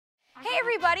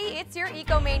everybody, it's your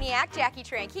Eco-Maniac, Jackie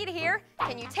Tranchida here.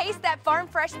 Can you taste that farm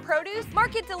fresh produce?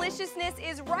 Market deliciousness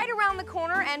is right around the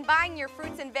corner, and buying your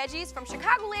fruits and veggies from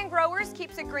Chicagoland growers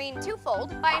keeps it green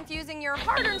twofold by infusing your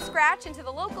hard-earned scratch into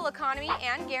the local economy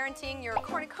and guaranteeing your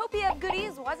cornucopia of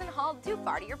goodies wasn't hauled too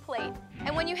far to your plate.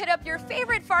 And when you hit up your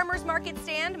favorite farmer's market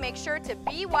stand, make sure to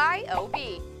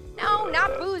BYOB. No,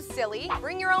 not booze, silly.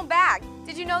 Bring your own bag.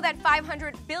 Did you know that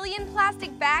 500 billion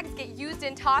plastic bags get used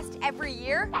and tossed every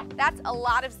year? That's a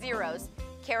lot of zeros.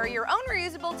 Carry your own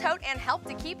reusable tote and help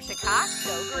to keep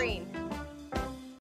Chicago green.